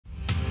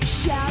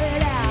Shout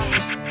it out.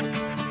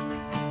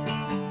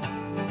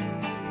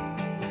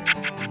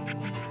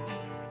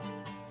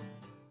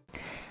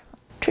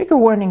 Trigger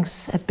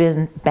warnings have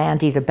been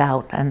bandied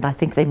about, and I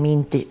think they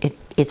mean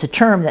it's a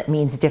term that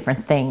means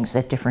different things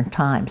at different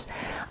times.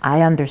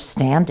 I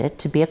understand it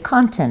to be a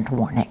content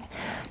warning,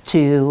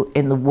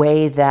 in the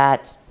way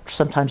that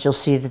sometimes you'll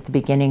see it at the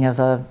beginning of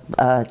a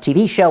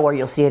TV show, or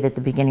you'll see it at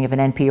the beginning of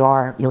an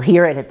NPR, you'll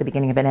hear it at the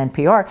beginning of an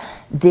NPR.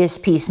 This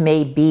piece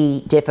may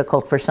be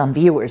difficult for some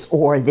viewers,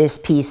 or this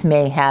piece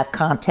may have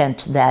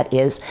content that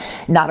is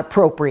not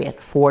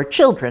appropriate for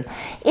children.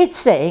 It's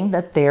saying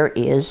that there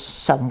is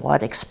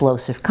somewhat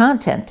explosive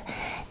content.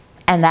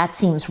 And that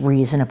seems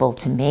reasonable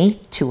to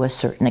me to a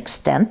certain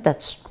extent.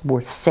 That's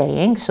worth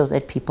saying so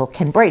that people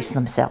can brace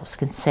themselves,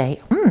 can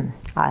say,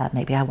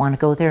 maybe I want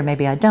to go there,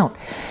 maybe I don't.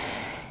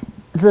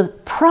 The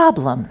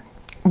problem,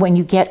 when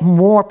you get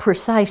more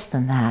precise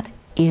than that,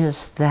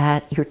 is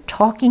that you're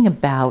talking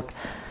about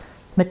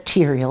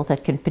material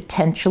that can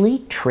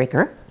potentially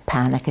trigger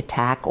panic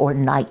attack or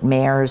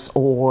nightmares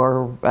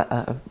or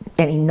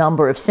any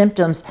number of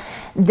symptoms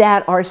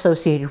that are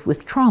associated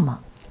with trauma.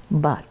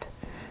 But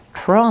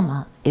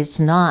trauma is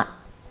not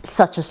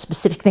such a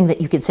specific thing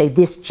that you could say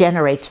this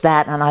generates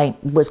that. And I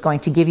was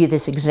going to give you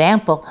this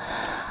example.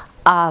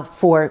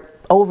 For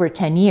over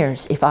 10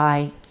 years, if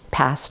I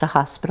passed a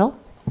hospital,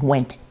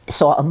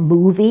 saw a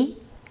movie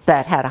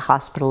that had a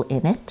hospital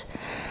in it,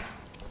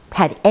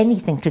 had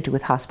anything to do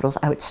with hospitals,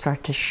 I would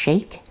start to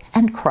shake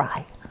and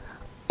cry.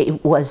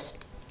 It was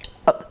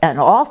an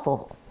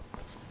awful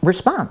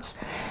response.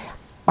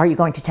 Are you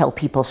going to tell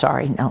people,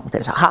 sorry, no,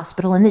 there's a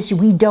hospital in this?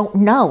 We don't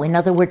know. In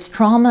other words,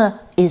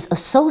 trauma is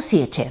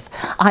associative.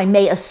 I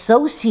may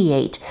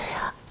associate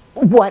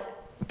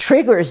what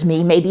triggers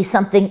me, maybe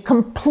something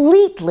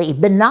completely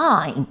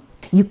benign.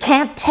 You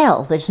can't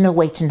tell. There's no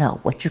way to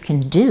know. What you can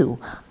do,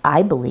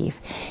 I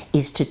believe,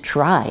 is to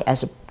try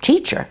as a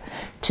teacher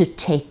to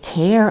take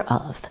care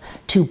of,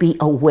 to be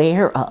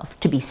aware of,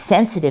 to be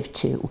sensitive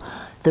to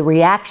the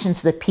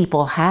reactions that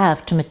people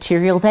have to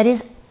material that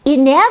is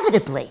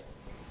inevitably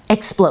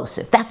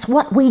explosive. That's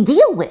what we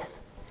deal with.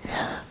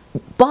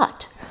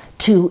 But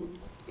to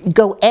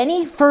go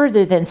any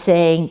further than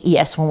saying,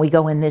 yes, when we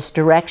go in this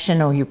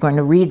direction or you're going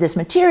to read this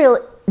material,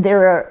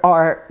 there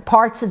are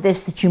parts of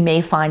this that you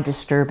may find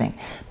disturbing.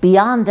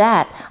 Beyond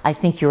that, I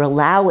think you're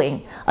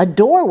allowing a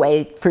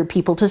doorway for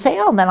people to say,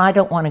 oh, then I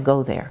don't want to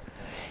go there.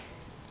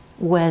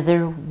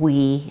 Whether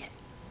we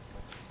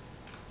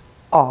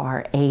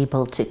are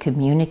able to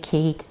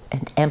communicate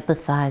and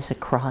empathize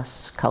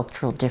across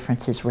cultural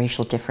differences,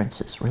 racial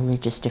differences,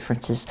 religious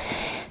differences,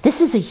 this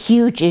is a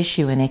huge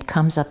issue, and it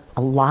comes up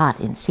a lot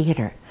in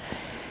theater.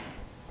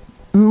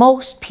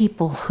 Most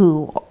people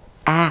who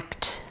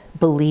act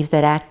believe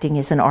that acting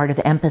is an art of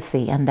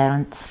empathy, and that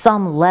on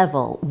some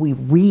level we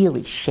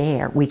really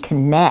share, we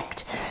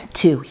connect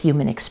to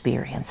human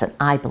experience, and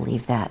I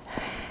believe that.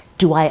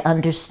 Do I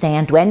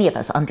understand, do any of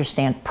us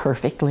understand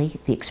perfectly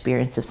the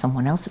experience of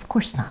someone else? Of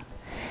course not.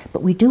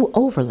 But we do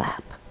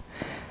overlap.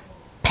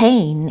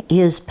 Pain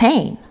is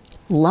pain.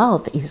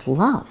 Love is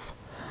love.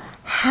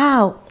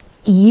 How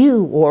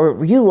you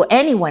or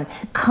anyone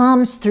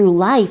comes through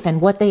life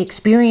and what they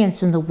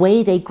experience and the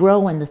way they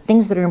grow and the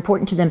things that are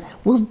important to them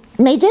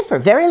may differ,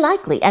 very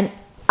likely. And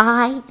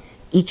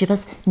each of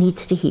us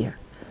needs to hear.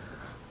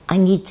 I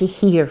need to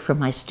hear from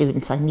my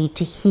students. I need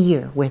to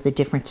hear where the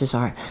differences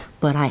are.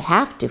 But I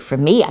have to. For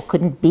me, I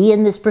couldn't be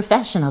in this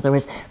profession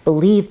otherwise.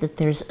 Believe that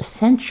there's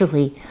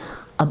essentially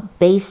a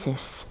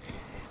basis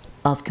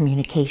of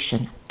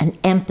communication, an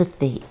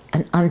empathy,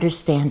 an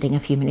understanding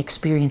of human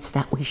experience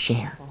that we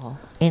share.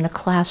 In a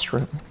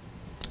classroom,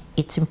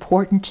 it's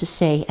important to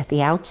say at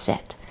the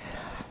outset,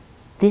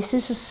 this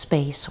is a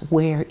space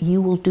where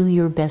you will do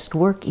your best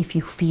work if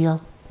you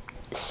feel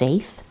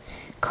safe,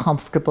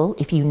 comfortable,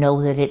 if you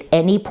know that at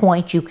any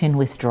point you can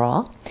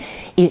withdraw,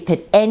 if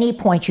at any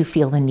point you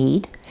feel the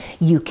need,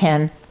 you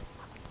can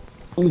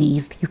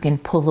leave, you can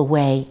pull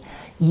away,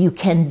 you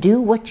can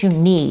do what you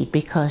need,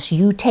 because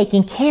you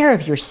taking care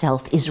of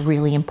yourself is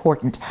really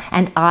important.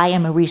 And I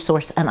am a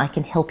resource, and I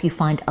can help you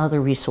find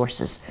other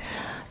resources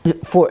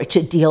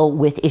to deal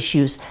with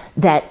issues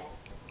that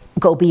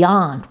go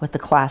beyond what the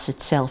class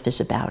itself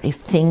is about. If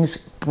things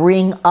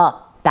bring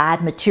up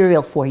bad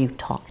material for you,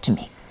 talk to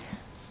me.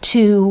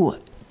 To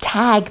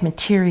tag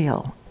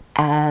material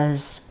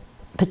as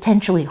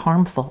potentially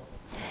harmful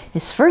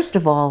is, first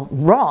of all,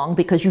 wrong,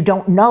 because you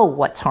don't know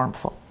what's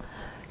harmful.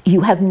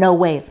 You have no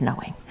way of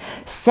knowing.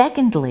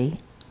 Secondly,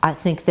 I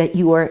think that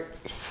you are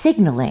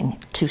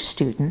signaling to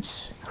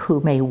students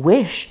who may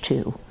wish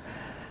to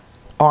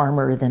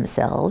armor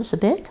themselves a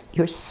bit,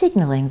 you're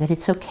signaling that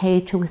it's okay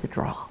to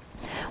withdraw,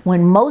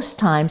 when most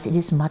times it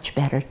is much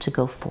better to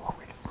go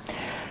forward.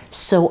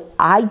 So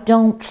I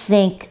don't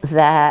think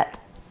that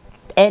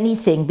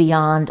anything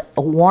beyond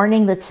a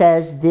warning that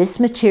says this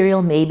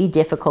material may be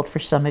difficult for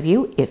some of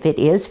you. If it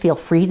is, feel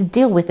free to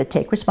deal with it,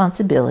 take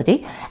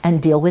responsibility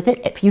and deal with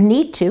it if you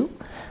need to.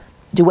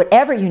 Do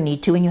whatever you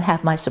need to, and you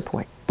have my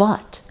support.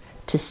 But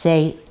to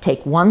say,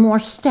 take one more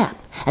step,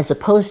 as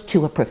opposed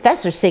to a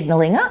professor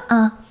signaling,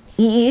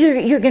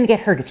 you're going to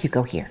get hurt if you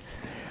go here.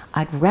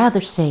 I'd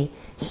rather say,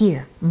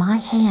 here, my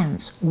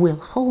hands will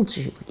hold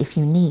you if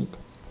you need.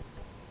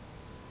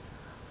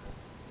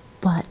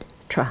 But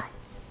try.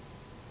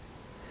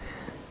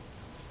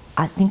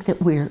 I think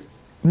that we're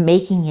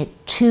making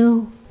it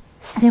too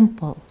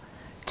simple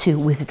to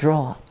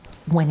withdraw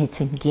when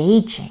it's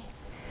engaging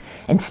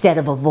instead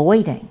of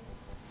avoiding.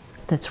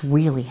 That's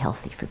really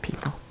healthy for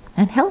people.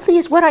 And healthy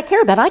is what I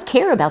care about. I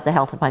care about the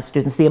health of my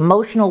students, the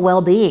emotional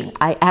well-being.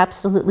 I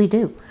absolutely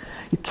do.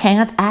 You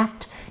can't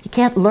act, you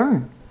can't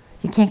learn,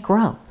 you can't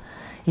grow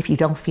if you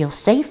don't feel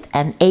safe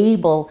and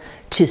able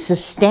to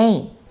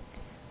sustain.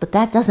 But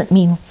that doesn't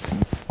mean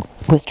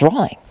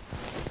withdrawing.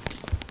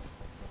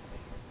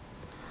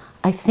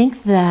 I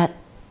think that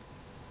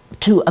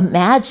to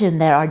imagine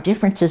that our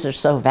differences are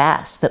so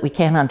vast that we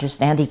can't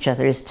understand each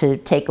other is to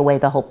take away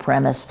the whole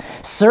premise,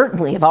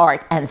 certainly of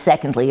art and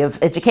secondly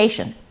of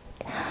education.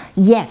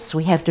 Yes,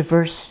 we have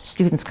diverse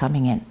students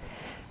coming in.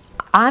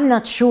 I'm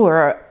not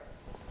sure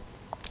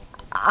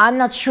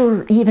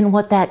even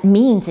what that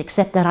means,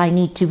 except that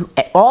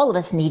all of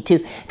us need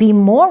to be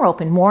more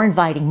open, more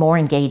inviting, more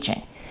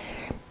engaging.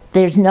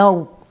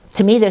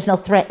 To me, there's no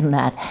threat in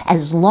that,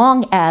 as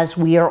long as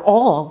we are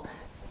all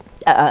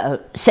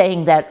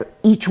saying that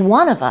each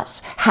one of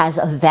us has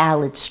a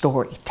valid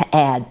story to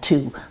add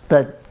to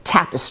the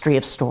tapestry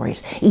of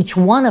stories. Each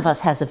one of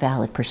us has a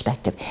valid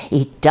perspective.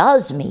 It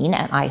does mean,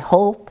 and I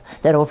hope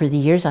that over the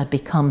years I've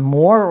become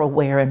more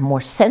aware and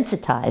more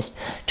sensitized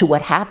to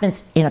what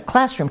happens in a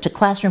classroom, to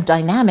classroom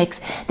dynamics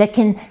that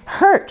can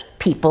hurt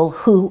people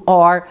who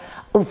are,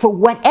 for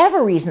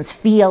whatever reasons,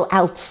 feel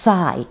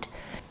outside.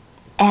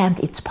 And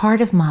it's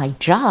part of my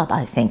job,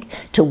 I think,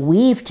 to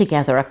weave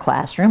together a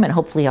classroom and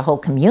hopefully a whole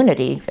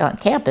community on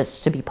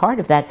campus to be part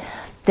of that,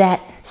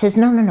 that says,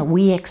 no,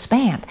 we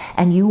expand.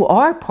 And you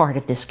are part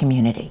of this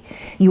community.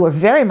 You are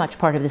very much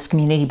part of this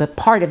community, but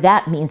part of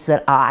that means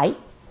that I,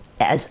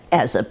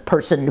 as a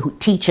person who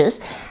teaches,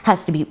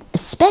 has to be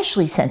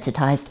especially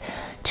sensitized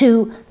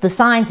to the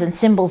signs and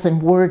symbols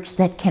and words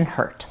that can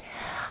hurt.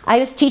 I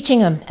was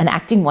teaching an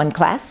Acting 1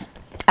 class.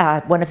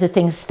 One of the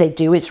things they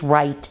do is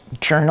write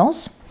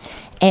journals.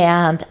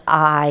 And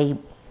I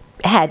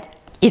had,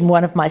 in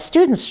one of my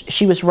students,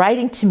 she was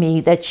writing to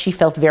me that she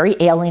felt very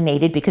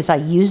alienated because I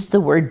used the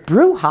word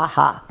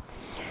brouhaha.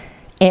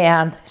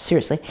 And,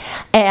 seriously,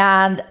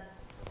 and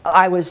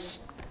I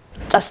was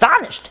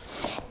astonished.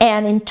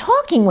 And in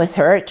talking with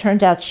her, it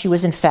turned out she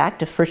was in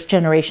fact a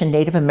first-generation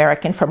Native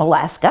American from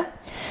Alaska.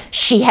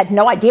 She had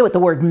no idea what the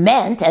word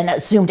meant and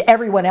assumed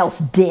everyone else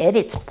did.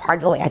 It's part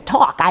of the way I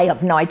talk. I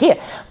have no idea.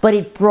 But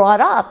it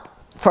brought up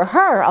for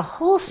her a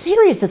whole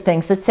series of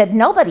things that said,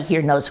 nobody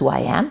here knows who I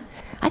am.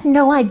 I had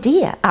no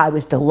idea. I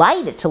was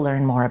delighted to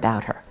learn more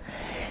about her.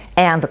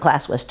 And the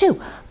class was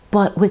too.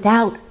 But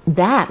without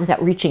that,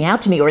 without reaching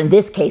out to me, or in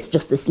this case,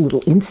 just this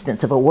little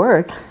instance of a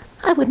word,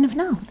 I wouldn't have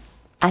known.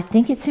 I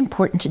think it's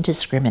important to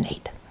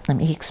discriminate. Let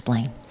me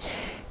explain.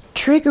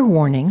 Trigger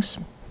warnings,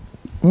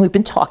 we've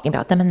been talking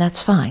about them, and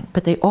that's fine,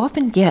 but they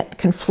often get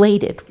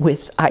conflated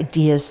with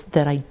ideas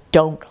that I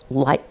don't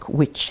like,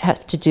 which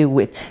have to do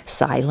with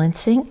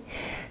silencing,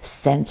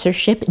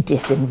 censorship,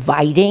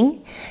 disinviting,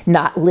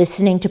 not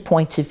listening to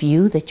points of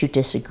view that you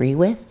disagree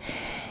with.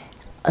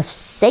 A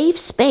safe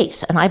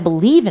space, and I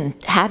believe in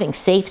having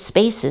safe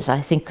spaces. I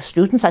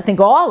think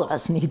all of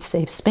us need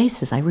safe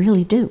spaces. I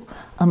really do.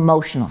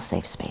 Emotional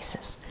safe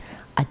spaces.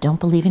 I don't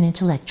believe in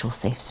intellectual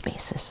safe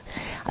spaces.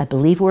 I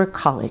believe we're a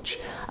college,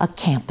 a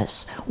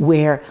campus,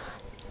 where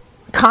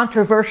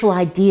controversial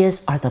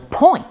ideas are the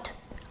point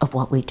of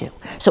what we do.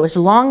 So as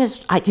long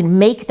as I can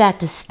make that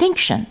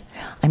distinction,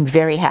 I'm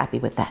very happy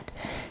with that.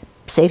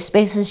 Safe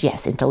spaces,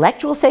 yes.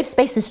 Intellectual safe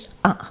spaces,